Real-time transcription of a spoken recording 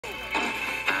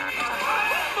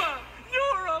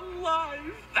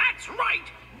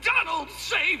both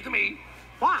saved me.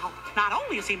 Wow, not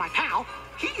only is he my pal,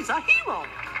 he's a hero.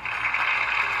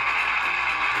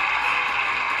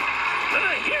 The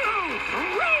hero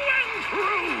through and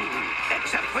through.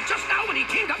 Except for just now when he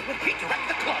teamed up with Peter at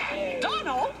the club.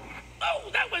 Donald? Oh,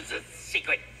 that was a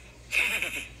secret.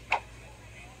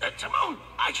 Timon,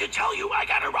 I should tell you I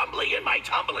got a rumbly in my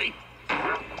tumbly.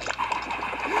 Who's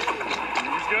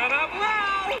gonna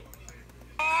blow?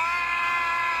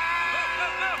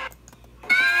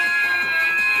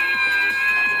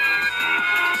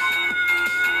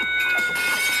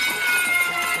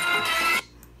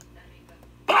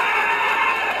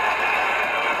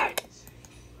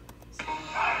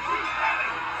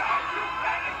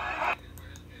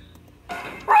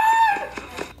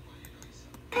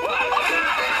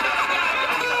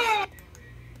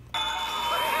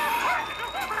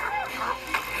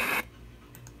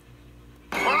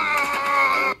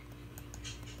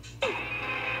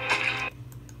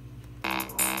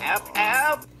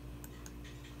 Help.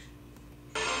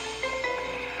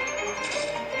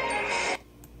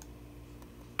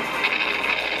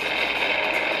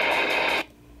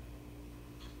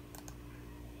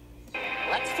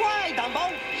 Let's fly,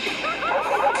 Dumbo.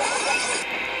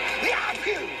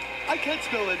 I can't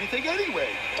smell anything anyway.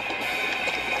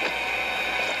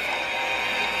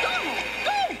 Donald,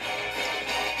 go!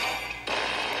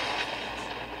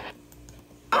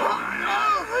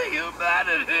 Oh,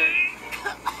 humanity.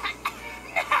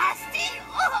 Nasty.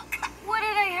 Ugh. What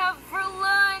did I have for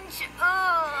lunch?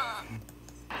 Ugh.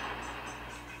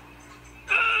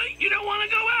 You don't want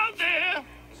to go out there.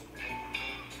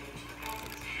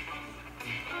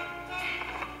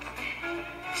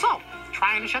 So,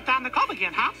 trying to shut down the club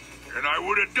again, huh? And I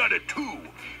would have done it too,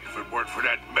 if it weren't for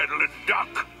that meddling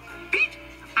duck. Pete,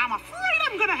 I'm afraid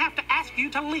I'm gonna have to ask you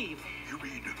to leave. You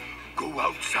mean go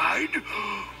outside?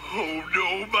 Oh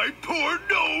no, my poor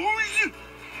nose!